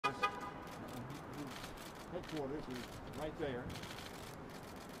headquarters is right there.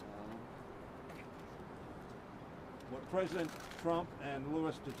 What President Trump and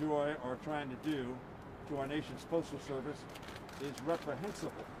Louis DeJoy are trying to do to our nation's Postal Service is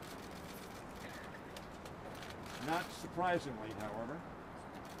reprehensible. Not surprisingly, however,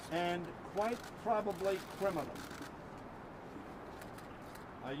 and quite probably criminal.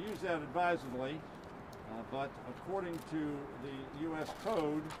 I use that advisedly, but according to the U.S.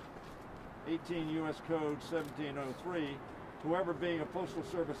 Code, 18 U.S. Code 1703, whoever being a Postal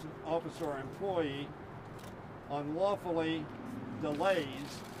Service officer or employee unlawfully delays,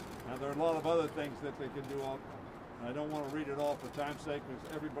 now there are a lot of other things that they can do, I don't want to read it all for time's sake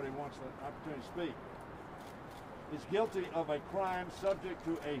because everybody wants the opportunity to speak, is guilty of a crime subject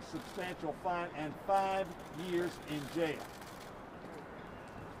to a substantial fine and 5 years in jail.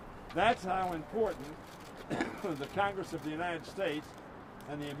 That's how important the Congress of the United States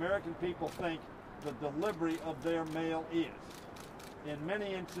and the American people think the delivery of their mail is. In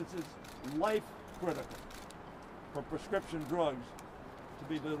many instances, life critical for prescription drugs to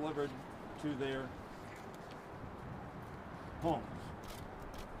be delivered to their homes.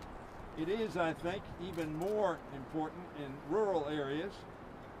 It is, I think, even more important in rural areas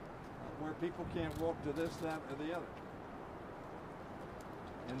where people can't walk to this, that, or the other.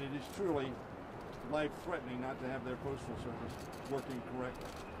 And it is truly life-threatening not to have their postal service working correctly.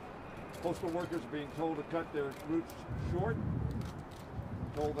 Postal workers are being told to cut their routes short.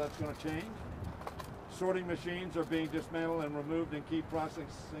 I'm told that's going to change. Sorting machines are being dismantled and removed in key processing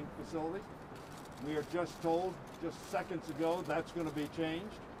facilities. We are just told, just seconds ago, that's going to be changed.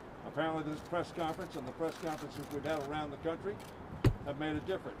 Apparently this press conference and the press conferences we've had around the country have made a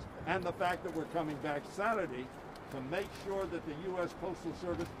difference. And the fact that we're coming back Saturday to make sure that the U.S. Postal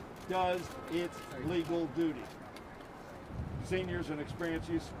Service does its legal duty. Seniors and experienced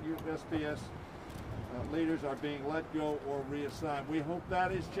USPS leaders are being let go or reassigned. We hope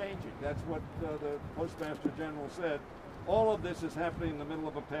that is changing. That's what the Postmaster General said. All of this is happening in the middle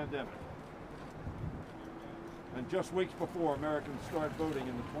of a pandemic. And just weeks before Americans start voting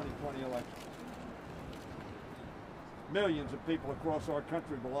in the 2020 election. Millions of people across our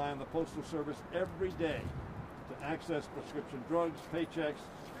country rely on the Postal Service every day to access prescription drugs, paychecks,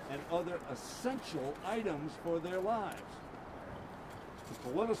 and other essential items for their lives. To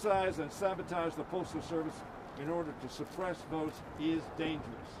politicize and sabotage the Postal Service in order to suppress votes is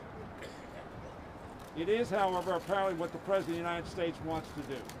dangerous. It is, however, apparently what the President of the United States wants to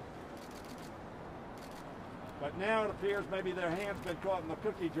do. But now it appears maybe their hand's been caught in the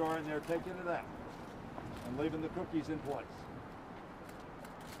cookie jar and they're taking it out and leaving the cookies in place.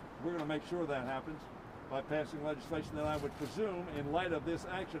 We're going to make sure that happens by passing legislation that I would presume, in light of this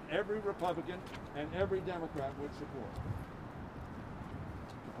action, every Republican and every Democrat would support.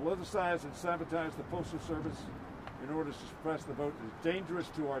 To politicize and sabotage the Postal Service in order to suppress the vote is dangerous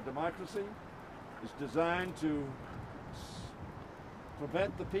to our democracy. It's designed to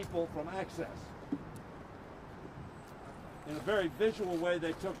prevent the people from access. In a very visual way,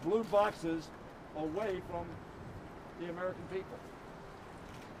 they took blue boxes away from the American people.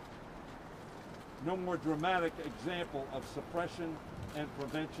 No more dramatic example of suppression and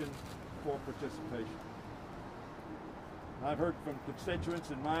prevention for participation. I've heard from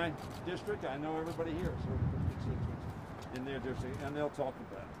constituents in my district. I know everybody here has heard from constituents in their district, and they'll talk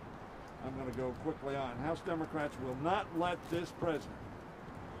about it. I'm going to go quickly on. House Democrats will not let this president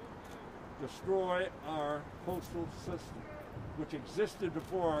destroy our postal system, which existed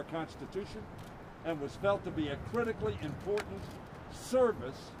before our Constitution and was felt to be a critically important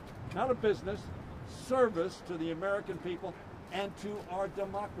service, not a business, service to the American people and to our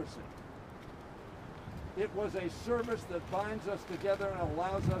democracy. It was a service that binds us together and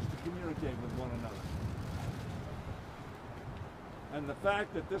allows us to communicate with one another. And the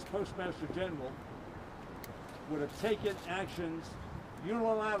fact that this Postmaster General would have taken actions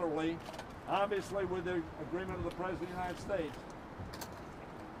unilaterally, obviously with the agreement of the President of the United States,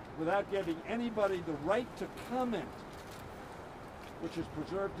 without giving anybody the right to comment, which is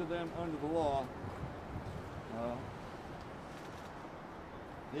preserved to them under the law.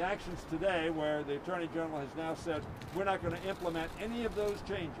 The actions today, where the Attorney General has now said, we're not going to implement any of those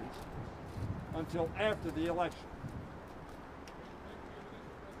changes until after the election.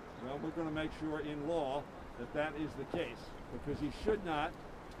 Well, we're going to make sure in law that that is the case, because he should not,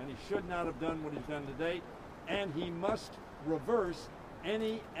 and he should not have done what he's done to date, and he must reverse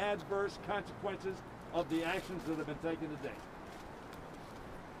any adverse consequences of the actions that have been taken to date.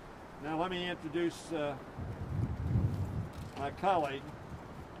 Now let me introduce my colleague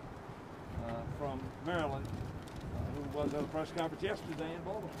from Maryland, who was at a press conference yesterday in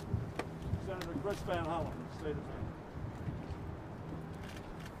Baltimore. Senator Chris Van Hollen from the state of Maine.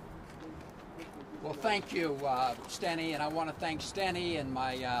 Well, thank you, Steny, and I want to thank Steny and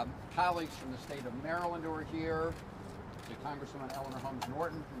my colleagues from the state of Maryland who are here, to Congresswoman Eleanor Holmes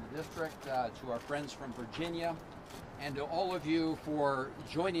Norton from the district, to our friends from Virginia, and to all of you for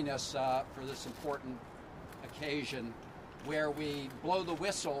joining us for this important occasion where we blow the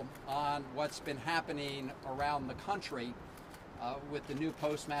whistle on what's been happening around the country with the new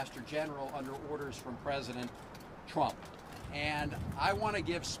Postmaster General under orders from President Trump. And I want to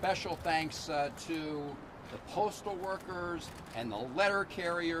give special thanks to the postal workers and the letter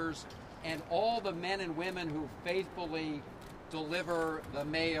carriers and all the men and women who faithfully deliver the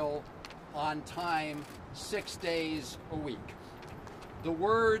mail on time 6 days a week. The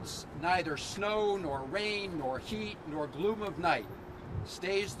words, "neither snow nor rain nor heat nor gloom of night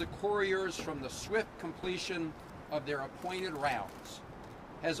stays the couriers from the swift completion of their appointed rounds,"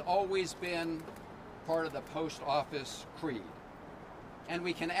 has always been part of the post office creed. And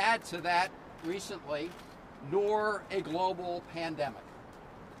we can add to that recently, nor a global pandemic.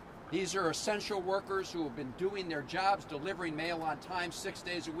 These are essential workers who have been doing their jobs, delivering mail on time 6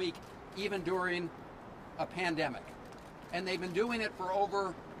 days a week, even during a pandemic. And they've been doing it for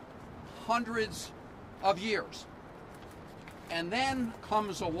over hundreds of years. And then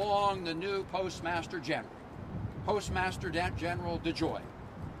comes along the new Postmaster General, Postmaster General DeJoy.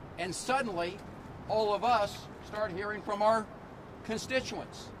 And suddenly, all of us start hearing from our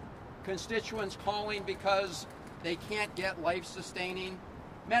constituents. Constituents calling because they can't get life-sustaining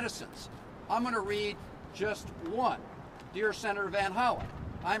medicines. I'm going to read just one. Dear Senator Van Hollen,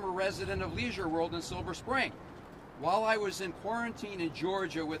 I'm a resident of Leisure World in Silver Spring. While I was in quarantine in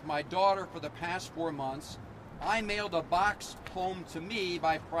Georgia with my daughter for the past 4 months, I mailed a box home to me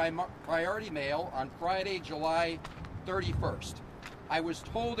by priority mail on Friday, July 31st. I was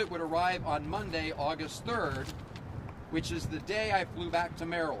told it would arrive on Monday, August 3rd, which is the day I flew back to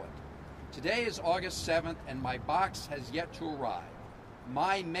Maryland. Today is August 7th, and my box has yet to arrive.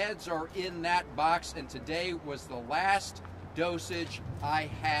 My meds are in that box, and today was the last dosage I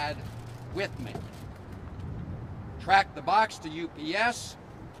had with me. Tracked the box to UPS,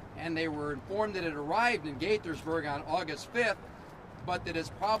 and they were informed that it arrived in Gaithersburg on August 5th, but that it's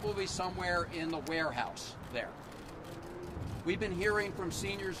probably somewhere in the warehouse there. We've been hearing from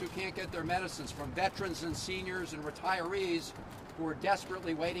seniors who can't get their medicines, from veterans and seniors and retirees who are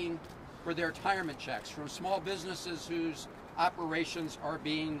desperately waiting for their retirement checks, from small businesses whose operations are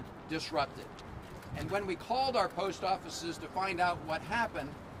being disrupted. And when we called our post offices to find out what happened,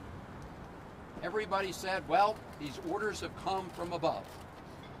 everybody said, well, these orders have come from above.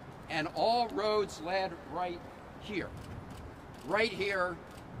 And all roads led right here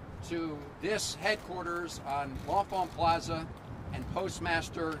to this headquarters on L'Enfant Plaza and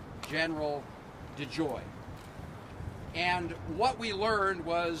Postmaster General DeJoy. And what we learned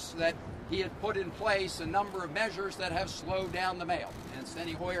was that he had put in place a number of measures that have slowed down the mail. And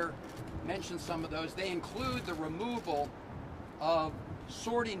Steny Hoyer mentioned some of those. They include the removal of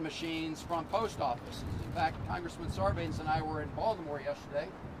sorting machines from post offices. In fact, Congressman Sarbanes and I were in Baltimore yesterday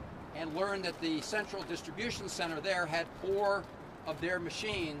and learned that the Central Distribution Center there had 4 of their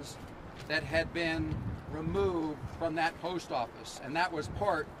machines that had been removed from that post office, and that was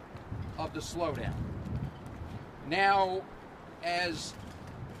part of the slowdown. Now, as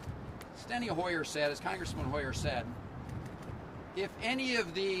Steny Hoyer said, as Congressman Hoyer said, if any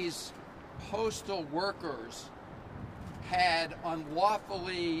of these postal workers had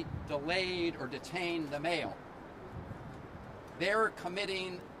unlawfully delayed or detained the mail, they're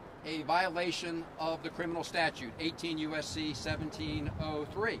committing a violation of the criminal statute, 18 U.S.C.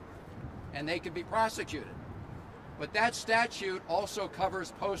 1703, and they could be prosecuted. But that statute also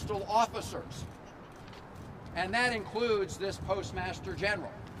covers postal officers, and that includes this Postmaster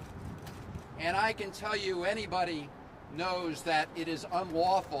General. And I can tell you, anybody knows that it is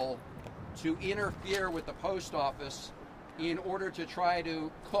unlawful to interfere with the post office in order to try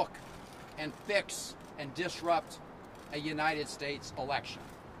to cook and fix and disrupt a United States election,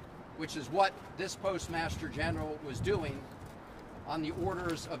 which is what this Postmaster General was doing on the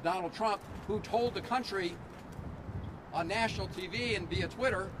orders of Donald Trump, who told the country on national TV and via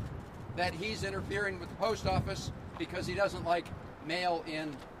Twitter that he's interfering with the post office because he doesn't like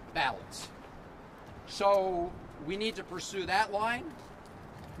mail-in ballots. So we need to pursue that line.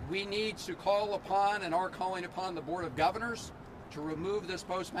 We need to call upon, and are calling upon, the Board of Governors to remove this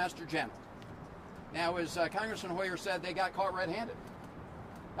Postmaster General. Now, as Congressman Hoyer said, they got caught red-handed.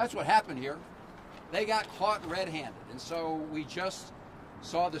 That's what happened here. They got caught red-handed. And so we just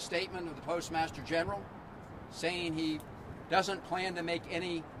saw the statement of the Postmaster General saying he doesn't plan to make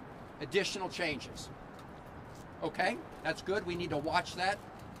any additional changes. Okay, that's good. We need to watch that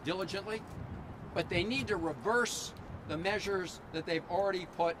diligently. But they need to reverse the measures that they've already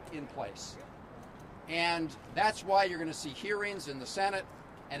put in place. And that's why you're going to see hearings in the Senate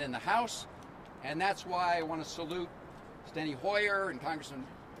and in the House. And that's why I want to salute Steny Hoyer and Congressman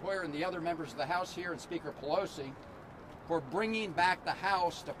Hoyer and the other members of the House here and Speaker Pelosi for bringing back the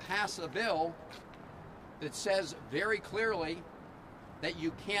House to pass a bill that says very clearly that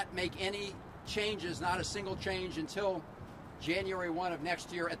you can't make any changes, not a single change, until January 1 of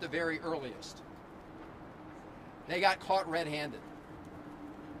next year at the very earliest. They got caught red-handed.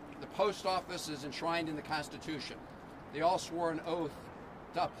 The post office is enshrined in the Constitution. They all swore an oath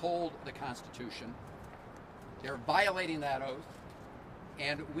to uphold the Constitution. They're violating that oath,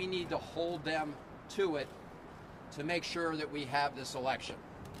 and we need to hold them to it to make sure that we have this election.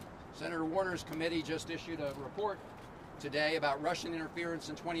 Senator Warner's committee just issued a report today about Russian interference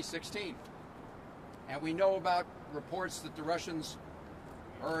in 2016. And we know about reports that the Russians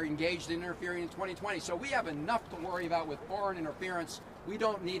are engaged in interfering in 2020. So we have enough to worry about with foreign interference. We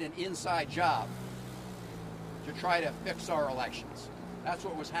don't need an inside job to try to fix our elections. That's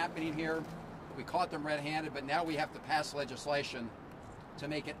what was happening here. We caught them red-handed, but now we have to pass legislation to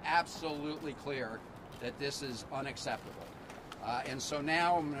make it absolutely clear that this is unacceptable. And so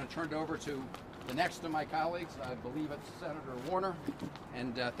now I'm going to turn it over to the next of my colleagues. I believe it's Senator Warner,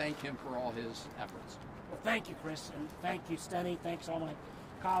 and thank him for all his efforts. Well, thank you, Chris, and thank you, Steny. Thanks all my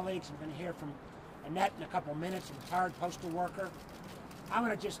colleagues. I'm going to hear from Annette in a couple minutes, a retired postal worker. I'm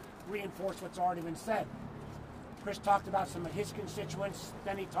going to just reinforce what's already been said. Chris talked about some of his constituents.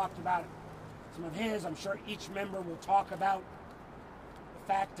 Steny talked about some of his. I'm sure each member will talk about the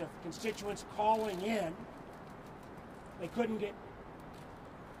fact of constituents calling in. They couldn't get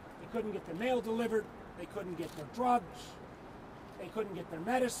their mail delivered. They couldn't get their drugs. They couldn't get their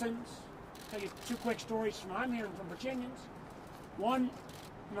medicines. I'll tell you two quick stories from I'm hearing from Virginians. One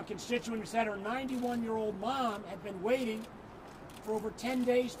from a constituent who said her 91-year-old mom had been waiting for over 10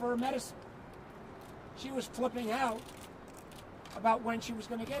 days for her medicine. She was flipping out about when she was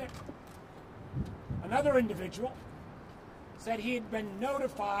going to get it. Another individual said he had been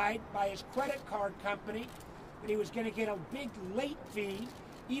notified by his credit card company that he was going to get a big late fee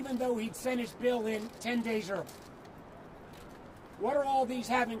even though he'd sent his bill in 10 days early. What do all these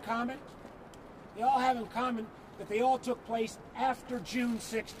have in common? They all have in common that they all took place after June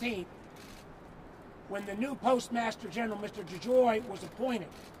 16th, when the new Postmaster General, Mr. DeJoy, was appointed.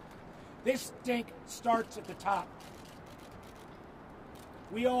 This stink starts at the top.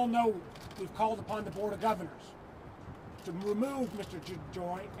 We all know we've called upon the Board of Governors to remove Mr.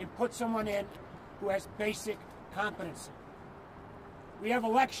 DeJoy and put someone in who has basic competency. We have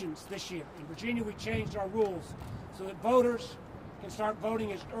elections this year. In Virginia, we changed our rules so that voters can start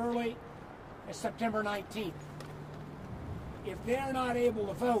voting as early as September 19th. If they're not able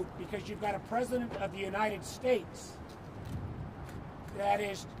to vote because you've got a President of the United States that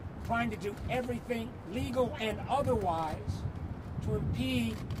is trying to do everything legal and otherwise to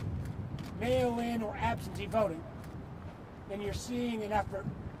impede mail-in or absentee voting, then you're seeing an effort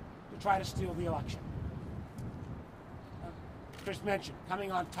to try to steal the election. Chris mentioned,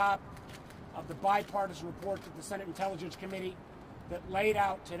 coming on top of the bipartisan report that the Senate Intelligence Committee that laid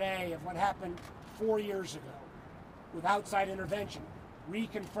out today of what happened 4 years ago with outside intervention,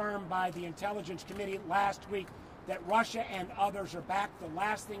 reconfirmed by the Intelligence Committee last week that Russia and others are back. The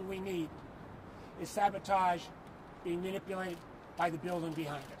last thing we need is sabotage being manipulated by the building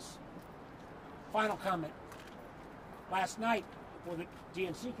behind us. Final comment. Last night, before the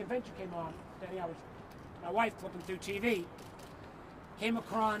DNC convention came on, I was my wife flipping through TV, came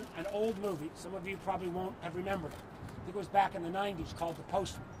across an old movie. Some of you probably won't have remembered it. I think it was back in the 90s, called The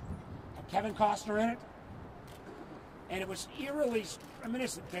Postman. Had Kevin Costner in it. And it was eerily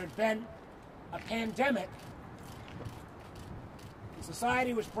reminiscent. There had been a pandemic. And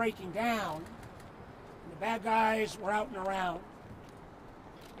society was breaking down. And the bad guys were out and around.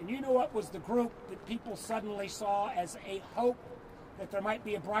 And you know what was the group that people suddenly saw as a hope that there might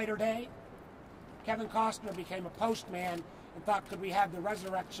be a brighter day? Kevin Costner became a postman and thought, could we have the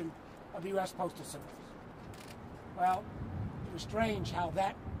resurrection of the U.S. Postal Service? Well, it was strange how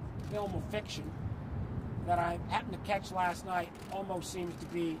that film of fiction that I happened to catch last night almost seems to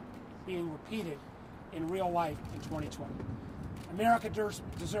be being repeated in real life in 2020. America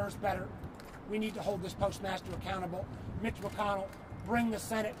deserves better. We need to hold this postmaster accountable. Mitch McConnell, bring the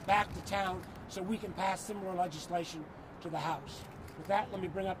Senate back to town so we can pass similar legislation to the House. With that, let me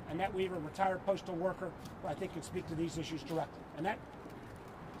bring up Annette Weaver, retired postal worker, who I think can speak to these issues directly. Annette?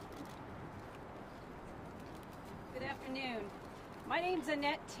 Good afternoon. My name's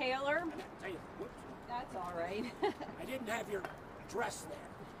Annette Taylor. Whoops. That's all right. I didn't have your address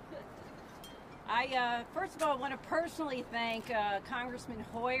there. I first of all want to personally thank Congressman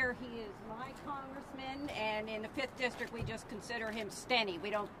Hoyer. He is my congressman, and in the 5th District we just consider him Steny. We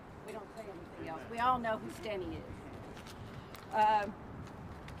don't say anything else. We all know who Steny is.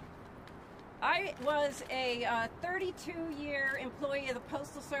 I was a 32-year employee of the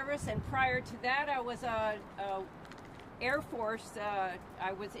Postal Service, and prior to that I was Air Force.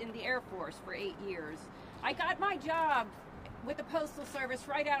 I was in the Air Force for 8 years. I got my job with the Postal Service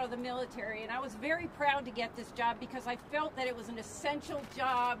right out of the military, and I was very proud to get this job because I felt that it was an essential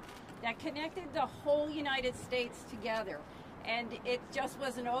job that connected the whole United States together. And it just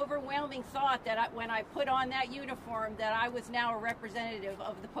was an overwhelming thought that when I put on that uniform that I was now a representative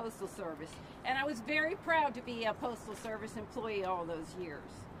of the Postal Service. And I was very proud to be a Postal Service employee all those years.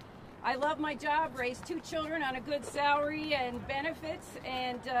 I love my job, raised 2 children on a good salary and benefits,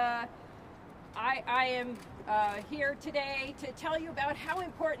 and I am here today to tell you about how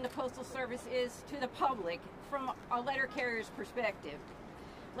important the Postal Service is to the public from a letter carrier's perspective.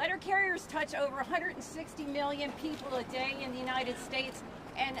 Letter carriers touch over 160 million people a day in the United States,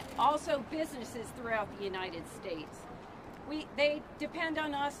 and also businesses throughout the United States. They depend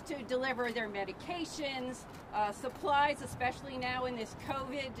on us to deliver their medications, supplies, especially now in this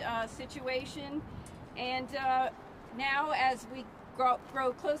COVID situation. And now as we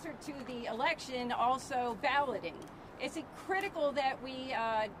grow closer to the election, also balloting. It's critical that we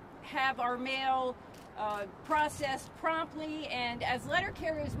have our mail processed promptly, and as letter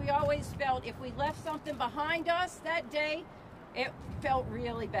carriers we always felt if we left something behind us that day, it felt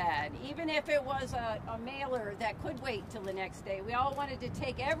really bad. Even if it was a mailer that could wait till the next day. We all wanted to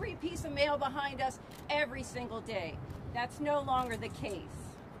take every piece of mail behind us every single day. That's no longer the case.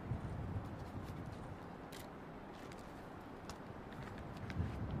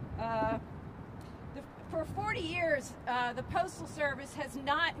 For 40 years, the Postal Service has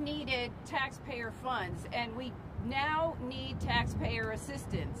not needed taxpayer funds, and we now need taxpayer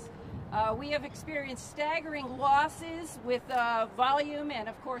assistance. We have experienced staggering losses with volume and,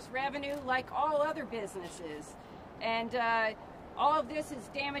 of course, revenue, like all other businesses. And all of this is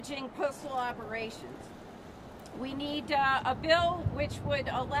damaging postal operations. We need a bill which would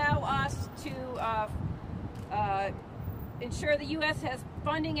allow us to ensure the U.S. has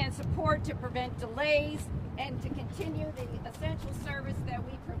funding and support to prevent delays and to continue the essential service that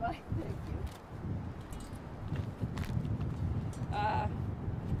we provide. Thank you.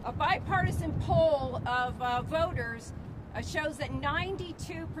 A bipartisan poll of voters shows that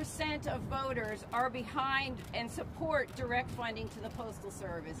 92% of voters are behind and support direct funding to the Postal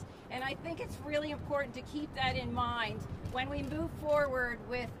Service. And I think it's really important to keep that in mind when we move forward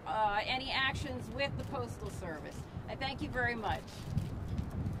with any actions with the Postal Service. I thank you very much.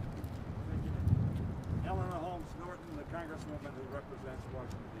 Thank you. Eleanor Holmes Norton, the Congresswoman who represents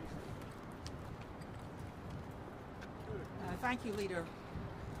Washington, D.C. Thank you, Leader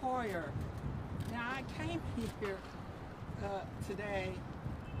Hoyer. Now, I came here today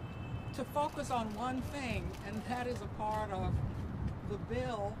to focus on one thing, and that is a part of the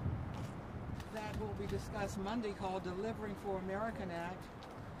bill that will be discussed Monday called Delivering for American Act,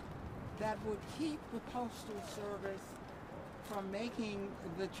 that would keep the Postal Service from making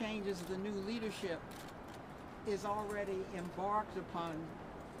the changes the new leadership is already embarked upon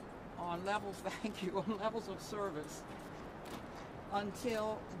on levels, thank you, on levels of service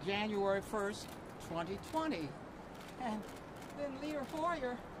until January 1st, 2020. And then Leader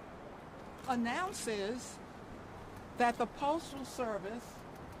Hoyer announces that the Postal Service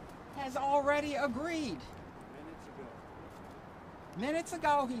has already agreed minutes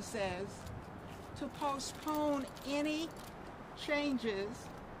ago, he says, to postpone any changes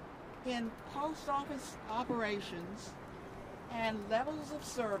in post office operations and levels of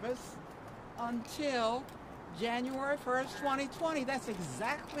service until January 1st, 2020. That's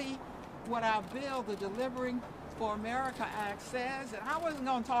exactly what our bill, the Delivering for America Act, says. And I wasn't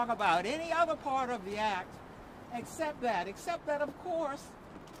going to talk about any other part of the act except that, of course,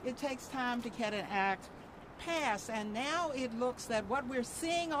 it takes time to get an act passed. And now it looks that what we're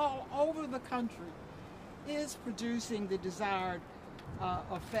seeing all over the country is producing the desired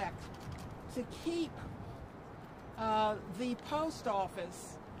effect to keep the post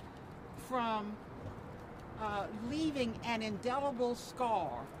office from leaving an indelible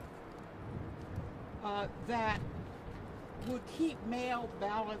scar that would keep mail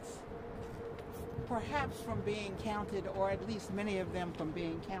ballots perhaps from being counted, or at least many of them from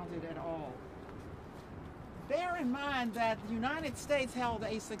being counted at all. Bear in mind that the United States held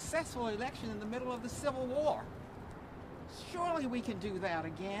a successful election in the middle of the Civil War. Surely we can do that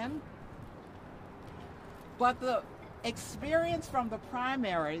again. But the experience from the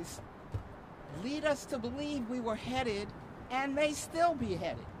primaries lead us to believe we were headed, and may still be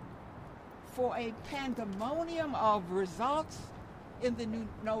headed, for a pandemonium of results in the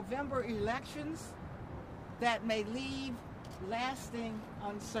November elections that may leave lasting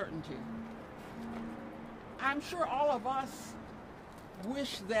uncertainty. I'm sure all of us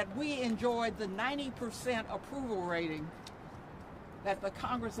wish that we enjoyed the 90% approval rating that the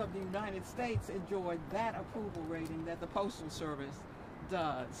Congress of the United States enjoyed, that approval rating that the Postal Service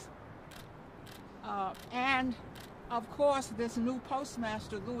does. And of course, this new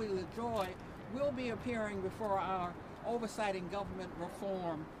postmaster, Louis LaJoy, will be appearing before our Oversight and Government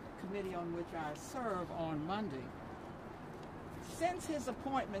Reform Committee, on which I serve, on Monday. Since his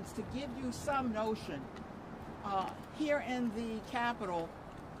appointments, to give you some notion, here in the Capitol,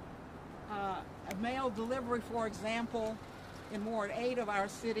 mail delivery, for example, in Ward 8 of our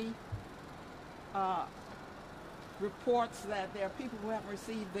city, reports that there are people who haven't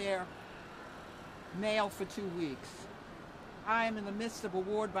received their mail for 2 weeks. I am in the midst of a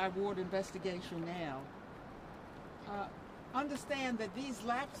ward-by-ward investigation now. Understand that these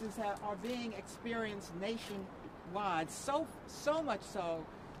lapses are being experienced nationwide, so much so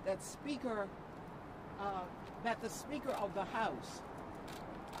that the Speaker of the House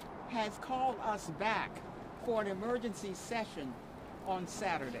has called us back for an emergency session on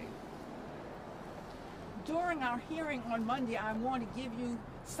Saturday. During our hearing on Monday, I want to give you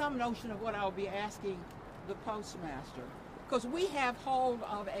some notion of what I'll be asking the postmaster, because we have hold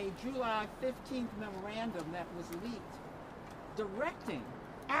of a July 15th memorandum that was leaked,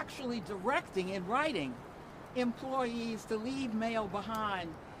 actually directing in writing employees to leave mail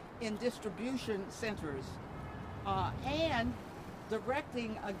behind in distribution centers, and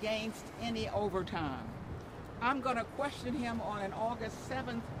directing against any overtime. I'm going to question him on an August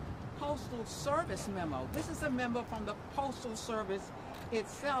 7th Postal Service memo. This is a memo from the Postal Service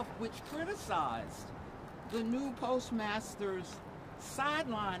itself, which criticized the new postmaster's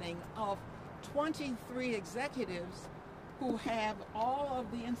sidelining of 23 executives who have all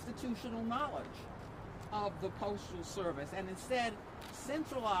of the institutional knowledge of the Postal Service, and instead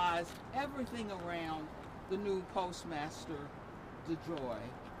centralized everything around the new postmaster, DeJoy.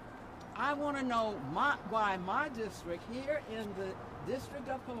 I want to know why my district here in the District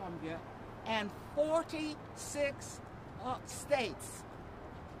of Columbia and 46 states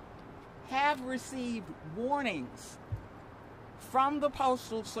have received warnings from the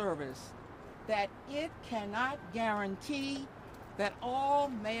Postal Service that it cannot guarantee that all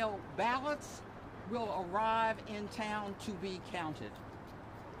mail ballots will arrive in town to be counted.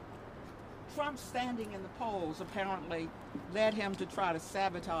 Trump's standing in the polls apparently led him to try to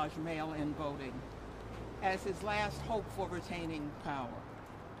sabotage mail-in voting as his last hope for retaining power.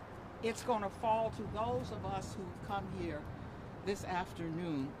 It's going to fall to those of us who've come here this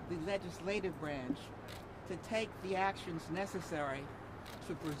afternoon, the legislative branch, to take the actions necessary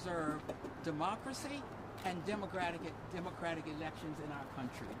to preserve democracy and democratic elections in our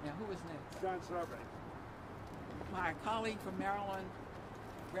country. Now, who is next? John Sarbanes. My colleague from Maryland,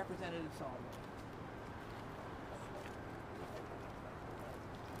 Representative Sullivan.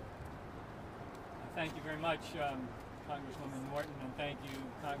 Thank you very much, Congresswoman Norton, and thank you,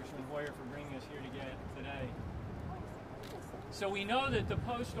 Congressman Hoyer, for bringing us here today. So we know that the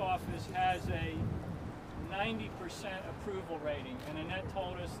Post Office has a 90% approval rating, and Annette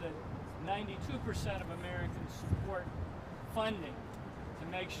told us that 92% of Americans support funding to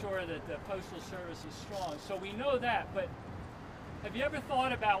make sure that the Postal Service is strong. So we know that, but have you ever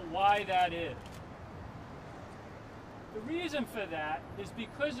thought about why that is? The reason for that is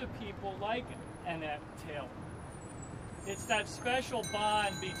because of people like Annette Taylor. It's that special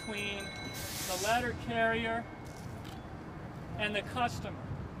bond between the letter carrier and the customer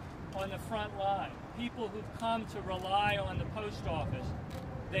on the front line. People who've come to rely on the post office.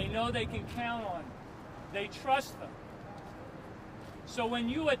 They know they can count on them. They trust them. So when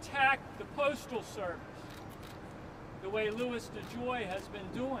you attack the Postal Service, the way Louis DeJoy has been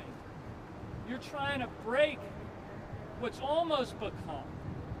doing, you're trying to break what's almost become,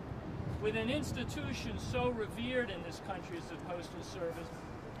 with an institution so revered in this country as the Postal Service,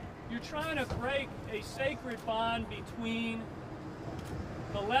 you're trying to break a sacred bond between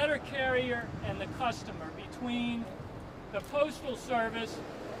the letter carrier and the customer, between the Postal Service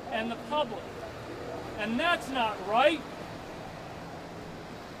and the public. And that's not right.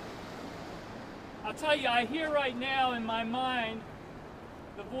 I'll tell you, I hear right now in my mind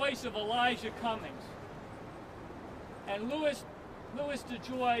the voice of Elijah Cummings. And Louis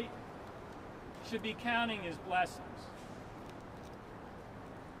DeJoy should be counting his blessings.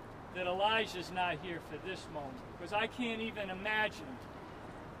 that Elijah's not here for this moment, because I can't even imagine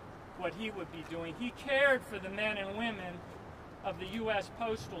what he would be doing. He cared for the men and women of the U.S.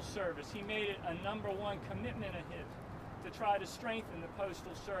 Postal Service. He made it a #1 commitment of his to try to strengthen the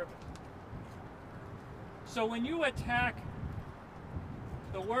Postal Service. So when you attack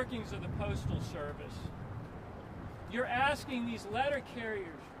the workings of the Postal Service, you're asking these letter carriers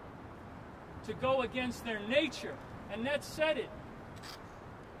to go against their nature. Annette said it.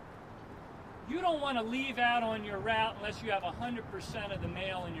 You don't want to leave out on your route unless you have 100% of the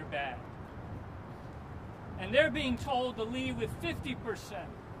mail in your bag. And they're being told to leave with 50%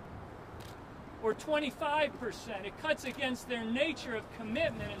 or 25%. It cuts against their nature of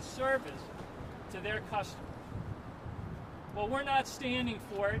commitment and service to their customers. Well, we're not standing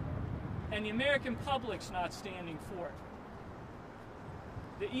for it, and the American public's not standing for it.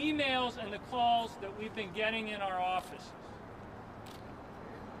 The emails and the calls that we've been getting in our offices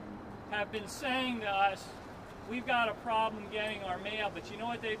have been saying to us, we've got a problem getting our mail, but you know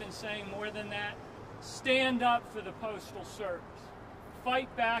what they've been saying more than that? Stand up for the Postal Service.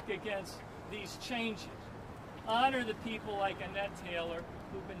 Fight back against these changes. Honor the people like Annette Taylor,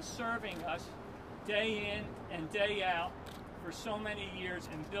 who've been serving us day in and day out for so many years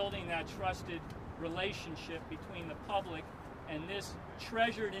and building that trusted relationship between the public and this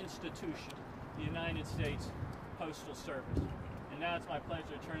treasured institution, the United States Postal Service. And now it's my pleasure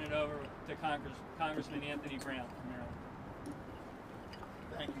to turn it over to Congressman Anthony Brown from Maryland.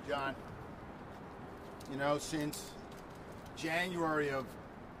 Thank you, John. You know, since January of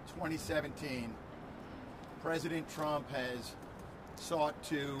 2017, President Trump has sought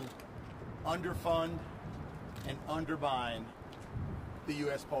to underfund and undermine the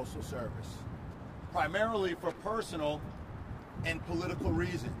U.S. Postal Service, primarily for personal and political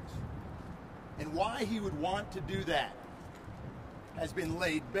reasons. And why he would want to do that has been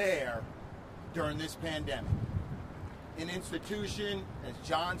laid bare during this pandemic. An institution, as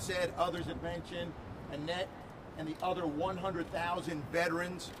John said, others have mentioned, Annette and the other 100,000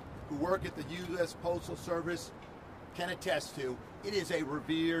 veterans who work at the U.S. Postal Service can attest to, it is a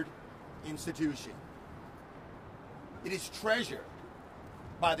revered institution. It is treasured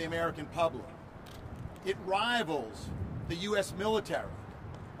by the American public. It rivals the U.S. military,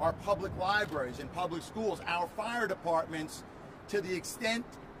 our public libraries and public schools, our fire departments, to the extent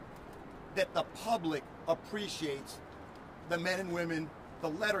that the public appreciates the men and women, the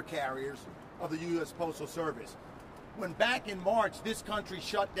letter carriers of the U.S. Postal Service. When back in March this country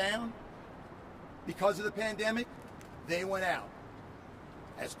shut down because of the pandemic, they went out.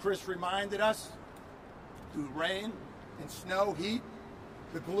 As Chris reminded us, through rain and snow, heat,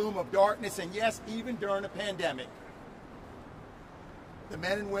 the gloom of darkness, and yes, even during a pandemic, the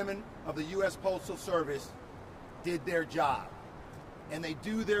men and women of the U.S. Postal Service did their job. And they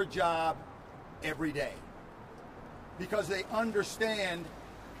do their job every day. Because they understand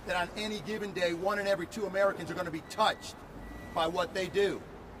that on any given day, 1 in every 2 Americans are going to be touched by what they do.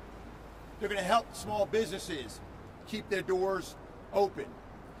 They're going to help small businesses keep their doors open.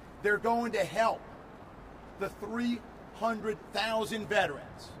 They're going to help the 300,000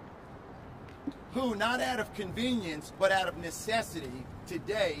 veterans who, not out of convenience, but out of necessity,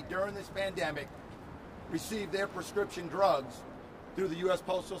 today, during this pandemic, receive their prescription drugs through the U.S.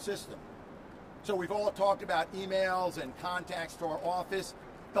 Postal System. So we've all talked about emails and contacts to our office.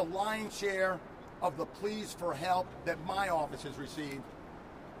 The lion's share of the pleas for help that my office has received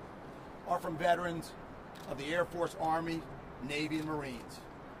are from veterans of the Air Force, Army, Navy, and Marines,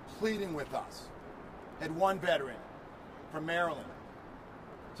 pleading with us. Had one veteran from Maryland.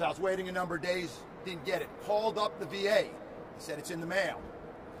 So I was waiting a number of days, didn't get it. Called up the VA. He said it's in the mail.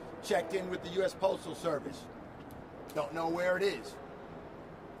 Checked in with the U.S. Postal Service. Don't know where it is.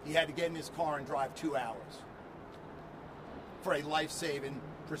 He had to get in his car and drive 2 hours for a life-saving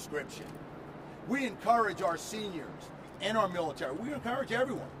prescription. We encourage our seniors and our military. We encourage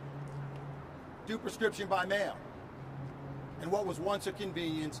everyone. Do prescription by mail. And what was once a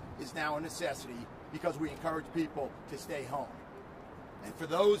convenience is now a necessity because we encourage people to stay home. And for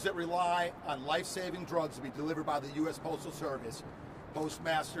those that rely on life-saving drugs to be delivered by the U.S. Postal Service,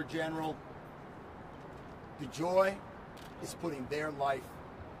 Postmaster General DeJoy is putting their life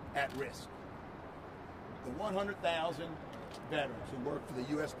at risk. The 100,000 veterans who work for the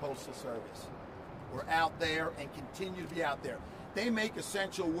U.S. Postal Service were out there and continue to be out there. They make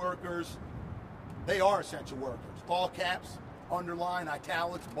essential workers. They are essential workers. All caps, underline,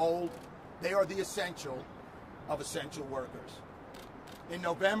 italics, bold. They are the essential of essential workers. In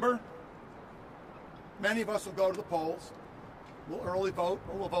November, many of us will go to the polls. We'll early vote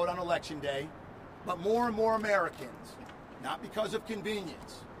or we'll vote on Election Day. But more and more Americans, not because of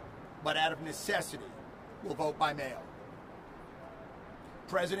convenience, but out of necessity, will vote by mail.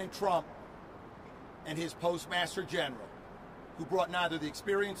 President Trump and his Postmaster General, who brought neither the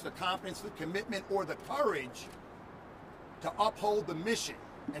experience, the competence, the commitment, or the courage to uphold the mission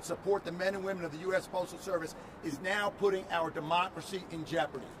and support the men and women of the U.S. Postal Service, is now putting our democracy in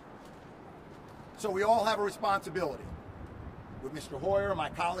jeopardy. So we all have a responsibility. With Mr. Hoyer, my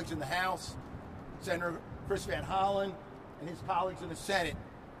colleagues in the House, Senator Chris Van Hollen, and his colleagues in the Senate,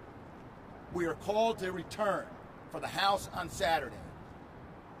 we are called to return for the House on Saturday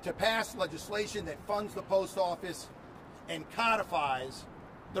to pass legislation that funds the post office and codifies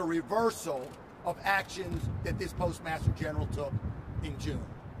the reversal of actions that this Postmaster General took in June.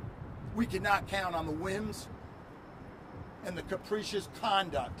 We cannot count on the whims and the capricious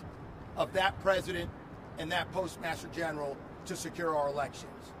conduct of that president and that Postmaster General to secure our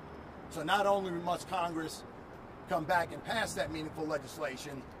elections. So not only must Congress come back and pass that meaningful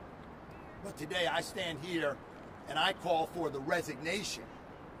legislation, but today I stand here and I call for the resignation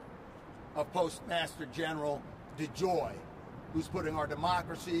of Postmaster General DeJoy, who's putting our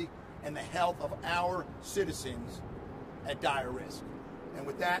democracy and the health of our citizens at dire risk. And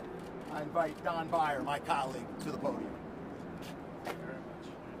with that, I invite Don Beyer, my colleague, to the podium. Thank you very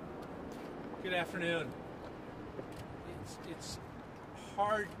much. Good afternoon. It's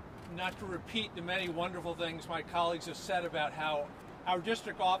hard not to repeat the many wonderful things my colleagues have said about how our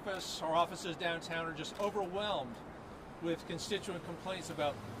district office, our offices downtown, are just overwhelmed with constituent complaints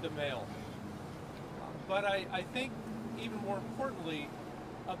about the mail. But I think even more importantly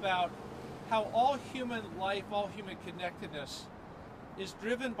about how all human life, all human connectedness is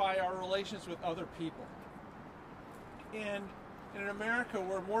driven by our relations with other people. And in America,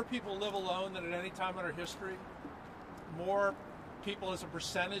 where more people live alone than at any time in our history, more people as a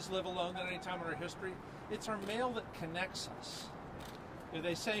percentage live alone than any time in our history, it's our mail that connects us.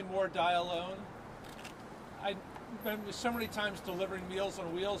 They say more die alone. I've been so many times delivering Meals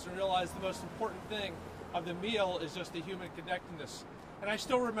on Wheels and realized the most important thing of the meal is just the human connectedness. And I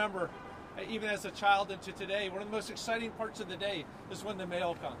still remember, even as a child into today, one of the most exciting parts of the day is when the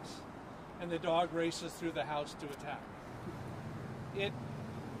mail comes and the dog races through the house to attack.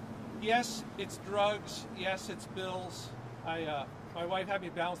 Yes, it's drugs. Yes, it's bills. My wife had me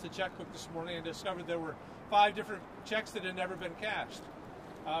balance the checkbook this morning and discovered there were 5 different checks that had never been cashed.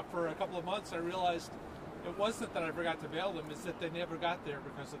 For a couple of months, I realized it wasn't that I forgot to mail them, it's that they never got there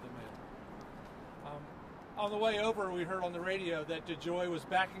because of the mail. On the way over, we heard on the radio that DeJoy was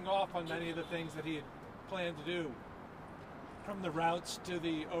backing off on many of the things that he had planned to do, from the routes to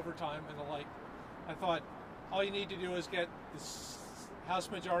the overtime and the like. I thought, all you need to do is get this House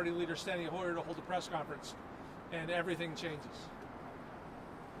Majority Leader Steny H to hold a press conference, and everything changes.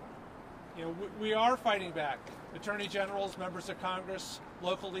 You know, we are fighting back. Attorney generals, members of Congress,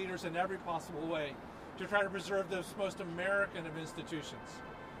 local leaders in every possible way to try to preserve this most American of institutions.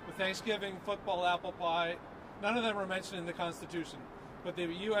 With Thanksgiving, football, apple pie, none of them are mentioned in the Constitution, but the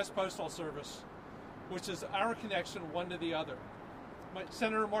U.S. Postal Service, which is our connection one to the other.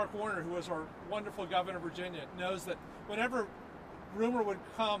 Senator Mark Warner, who was our wonderful governor of Virginia, knows that whenever rumor would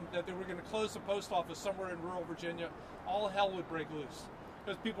come that they were going to close the post office somewhere in rural Virginia, all hell would break loose,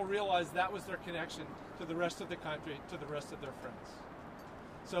 because people realized that was their connection to the rest of the country, to the rest of their friends.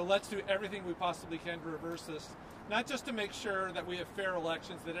 So let's do everything we possibly can to reverse this, not just to make sure that we have fair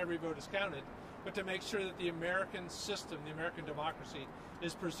elections, that every vote is counted, but to make sure that the American system, the American democracy,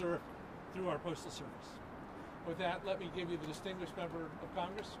 is preserved through our Postal Service. With that, let me give you the distinguished member of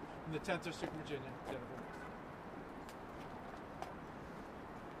Congress from the 10th District of Virginia, Jennifer.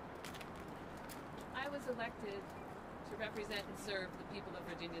 I was elected to represent and serve the people of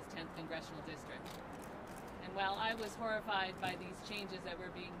Virginia's 10th Congressional District. And while I was horrified by these changes that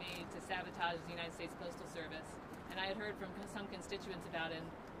were being made to sabotage the United States Postal Service, and I had heard from some constituents about it,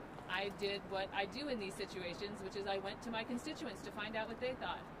 I did what I do in these situations, which is I went to my constituents to find out what they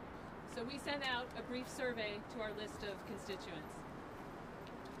thought. So we sent out a brief survey to our list of constituents.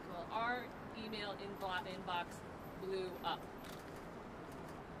 Well, our email inbox blew up.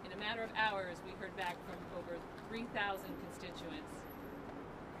 In a matter of hours, we heard back from over 3,000 constituents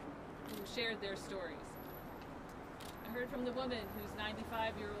who shared their stories. I heard from the woman whose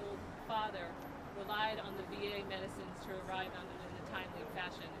 95-year-old father relied on the VA medicines to arrive in a timely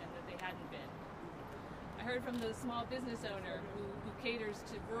fashion and that they hadn't been. I heard from the small business owner who caters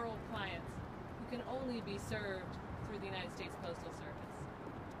to rural clients who can only be served through the United States Postal Service.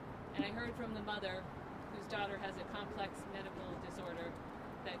 And I heard from the mother whose daughter has a complex medical disorder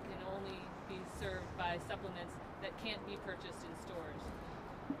that can only be served by supplements that can't be purchased in stores.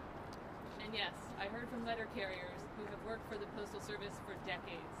 And yes, I heard from letter carriers who have worked for the Postal Service for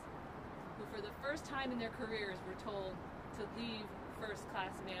decades, first time in their careers were told to leave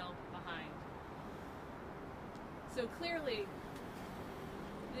first-class mail behind. So clearly,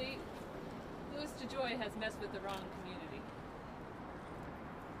 Louis DeJoy has messed with the wrong community.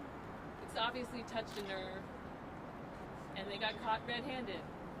 It's obviously touched a nerve, and they got caught red-handed,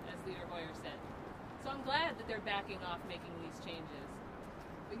 as Leader Hoyer said. So I'm glad that they're backing off making these changes.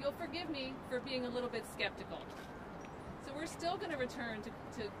 But you'll forgive me for being a little bit skeptical. So we're still going to return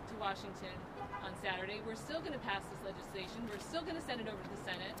to Washington on Saturday. We're still going to pass this legislation. We're still going to send it over to the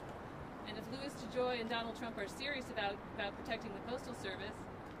Senate. And if Louis DeJoy and Donald Trump are serious about protecting the Postal Service,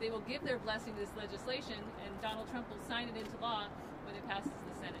 they will give their blessing to this legislation, and Donald Trump will sign it into law when it passes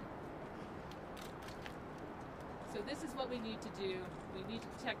the Senate. So this is what we need to do. We need to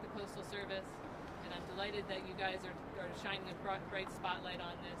protect the Postal Service, and I'm delighted that you guys are shining a bright spotlight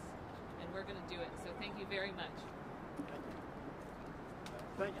on this, and we're going to do it. So thank you very much.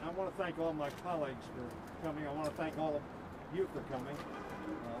 I want to thank all my colleagues for coming. I want to thank all of you for coming.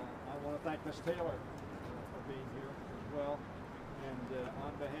 I want to thank Ms. Taylor for being here as well. And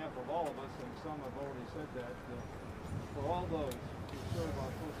on behalf of all of us, and some have already said that, for all those who serve our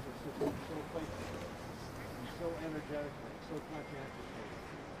postal system so faithfully and so energetically, so conscientiously,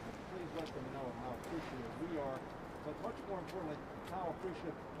 please let them know how appreciative we are, but much more importantly, how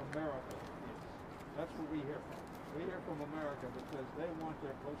appreciative America is. That's what we hear from. We hear from America because they want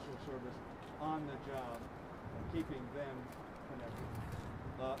their postal service on the job and keeping them connected.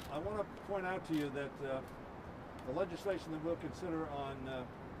 I want to point out to you that the legislation that we'll consider on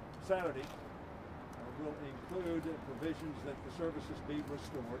Saturday will include provisions that the services be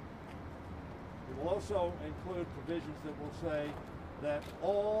restored. It will also include provisions that will say that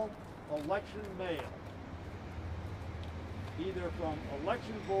all election mail, either from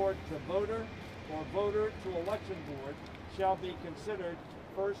election board to voter or voter to election board, shall be considered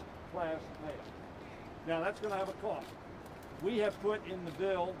first-class mail. Now that's going to have a cost. We have put in the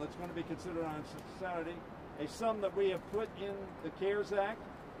bill that's going to be considered on Saturday a sum that we have put in the CARES Act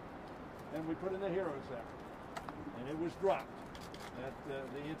and we put in the HEROES Act. And it was dropped at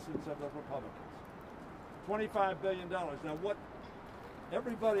the instance of the Republicans. $25 billion. Now what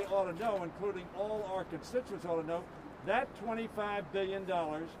everybody ought to know, including all our constituents ought to know, that $25 billion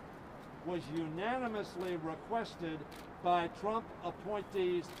was unanimously requested by Trump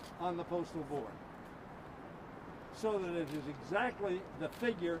appointees on the Postal Board. So that it is exactly the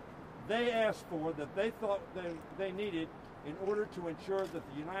figure they asked for, that they thought they needed in order to ensure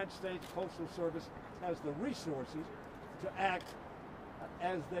that the United States Postal Service has the resources to act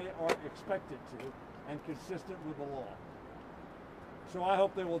as they are expected to and consistent with the law. So I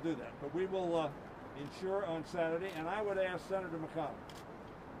hope they will do that. But we will ensure on Saturday, and I would ask Senator McConnell.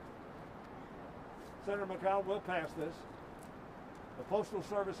 Senator McConnell will pass this. The Postal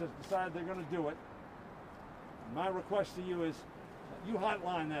Service has decided they're going to do it. My request to you is you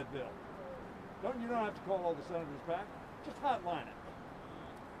hotline that bill. You don't have to call all the senators back. Just hotline it.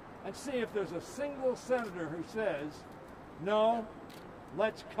 And see if there's a single senator who says, no,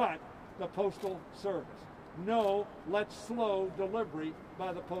 let's cut the Postal Service. No, let's slow delivery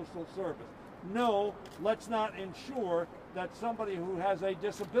by the Postal Service. No, let's not ensure that somebody who has a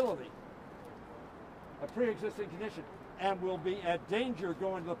disability, a pre-existing condition, and will be at danger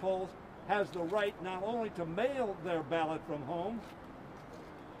going to the polls, has the right not only to mail their ballot from home,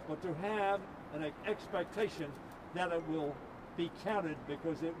 but to have an expectation that it will be counted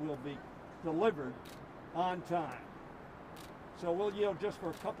because it will be delivered on time. So we'll yield just for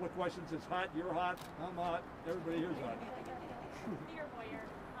a couple of questions. It's hot, you're hot, I'm hot, everybody here's hot. Leader Hoyer,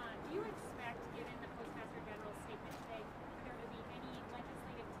 do you expect, given the Postmaster General's statement today, for there to be any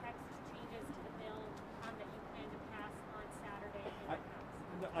legislative text changes to the bill that you plan to pass on Saturday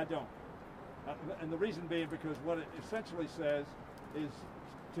in the House? I don't. And the reason being because what it essentially says is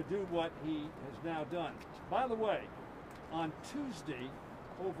to do what he has now done. By the way, on Tuesday,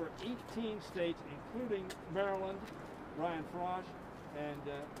 over 18 states, including Maryland, Ryan Frosch, and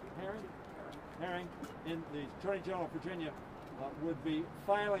Herring, in the Attorney General of Virginia, would be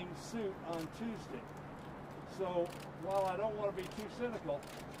filing suit on Tuesday. So while I don't want to be too cynical,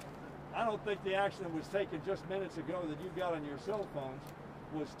 I don't think the action that was taken just minutes ago that you got on your cell phones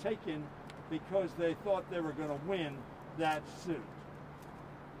was taken because they thought they were going to win that suit.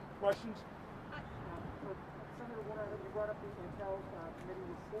 Questions? Senator Warner, you brought up the Intel committee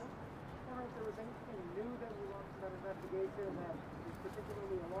report. I wonder if there was anything new that we learned from that investigation that is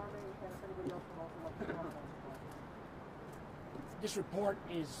particularly alarming, and if anybody else would also like to comment on it. This report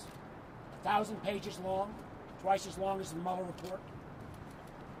is 1,000 pages long, twice as long as the Mueller report.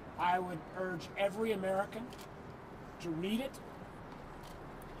 I would urge every American to read it,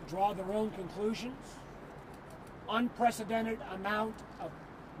 to draw their own conclusions. Unprecedented amount of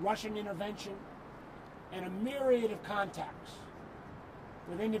Russian intervention and a myriad of contacts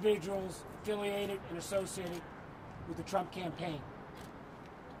with individuals affiliated and associated with the Trump campaign.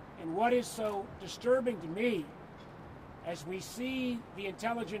 And what is so disturbing to me, as we see the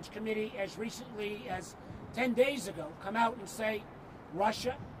Intelligence Committee as recently as 10 days ago come out and say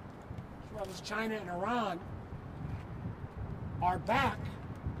Russia, as well as China and Iran, are back,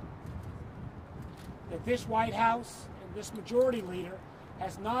 that this White House and this majority leader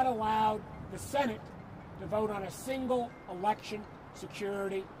has not allowed the Senate to vote on a single election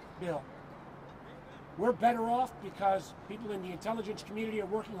security bill. We're better off because people in the intelligence community are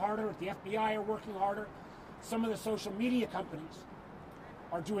working harder, the FBI are working harder, some of the social media companies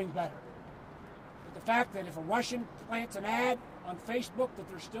are doing better. But the fact that if a Russian plants an ad on Facebook that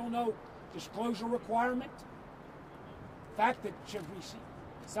there's still no disclosure requirement, the fact that should we see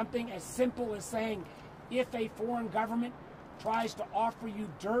something as simple as saying if a foreign government tries to offer you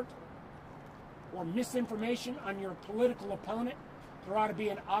dirt or misinformation on your political opponent, there ought to be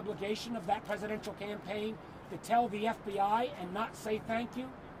an obligation of that presidential campaign to tell the FBI and not say thank you.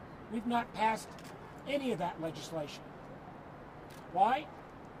 We've not passed any of that legislation. Why?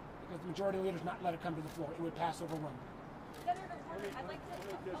 Because the majority leader's not let it come to the floor. It would pass overwhelmingly. Senator Warner, I'd like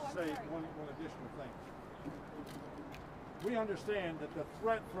Let me to. just say one additional thing. We understand that the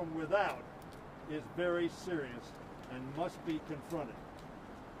threat from without is very serious and must be confronted.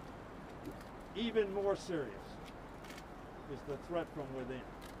 Even more serious is the threat from within.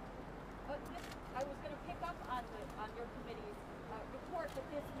 I was going to pick up on your committee's report that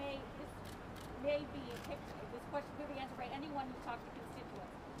this may be this question could be answered by anyone who talked to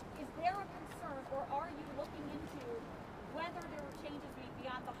constituents. Is there a concern, or are you looking into whether there were changes made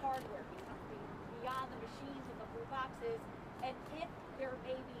beyond the hardware, beyond the machines and the blue boxes, and if there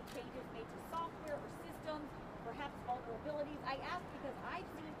may be changes made to software or systems, perhaps vulnerabilities? I ask because I've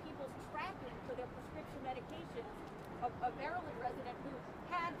seen people's tracking for their prescription medications. A Maryland resident who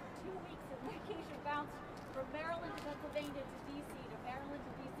had 2 weeks of medication bounced from Maryland to Pennsylvania to D.C. to Maryland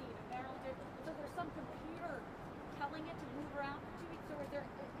to D.C. to Maryland. So there's some computer telling it to move around for 2 weeks. So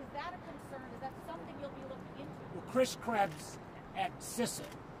is that a concern? Is that something you'll be looking into? Well, Chris Krebs at CISA,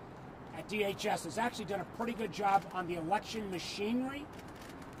 at DHS, has actually done a pretty good job on the election machinery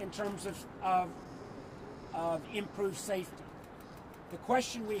in terms of improved safety. The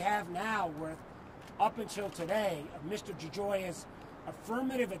question we have now with up until today of Mr. DeJoya's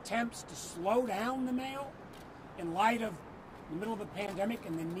affirmative attempts to slow down the mail in light of the middle of the pandemic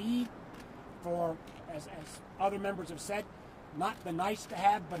and the need for, as other members have said, not the nice to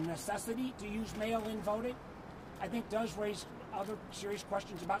have but necessity to use mail-in voting, I think does raise other serious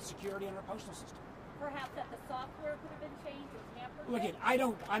questions about security in our postal system. Perhaps that the software could have been changed or tampered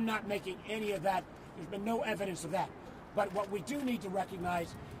Look, I'm not making any of that. There's been no evidence of that. But what we do need to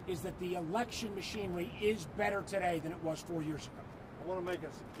recognize is that the election machinery is better today than it was 4 years ago. I want to make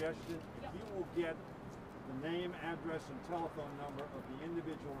a suggestion. If you will get the name, address, and telephone number of the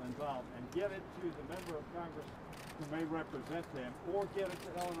individual involved and get it to the member of Congress who may represent them, or get it to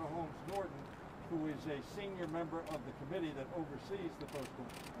Eleanor Holmes Norton, who is a senior member of the committee that oversees the Postal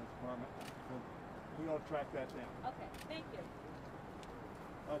Department, we ought to track that down. Okay, thank you.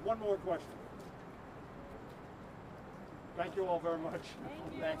 One more question. Thank you all very much.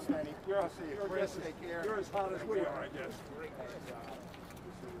 Thank you. Thanks, Steny. You're as hot as we are, I guess.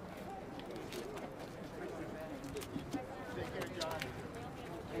 Take care, John.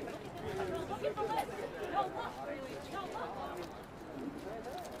 Look at the list. No, look. No, look.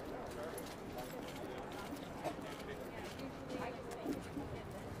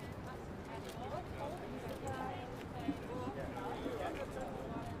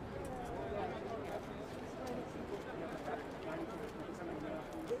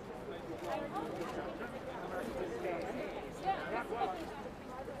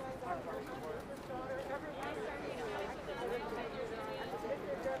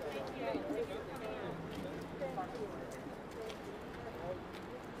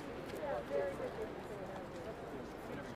 Very good.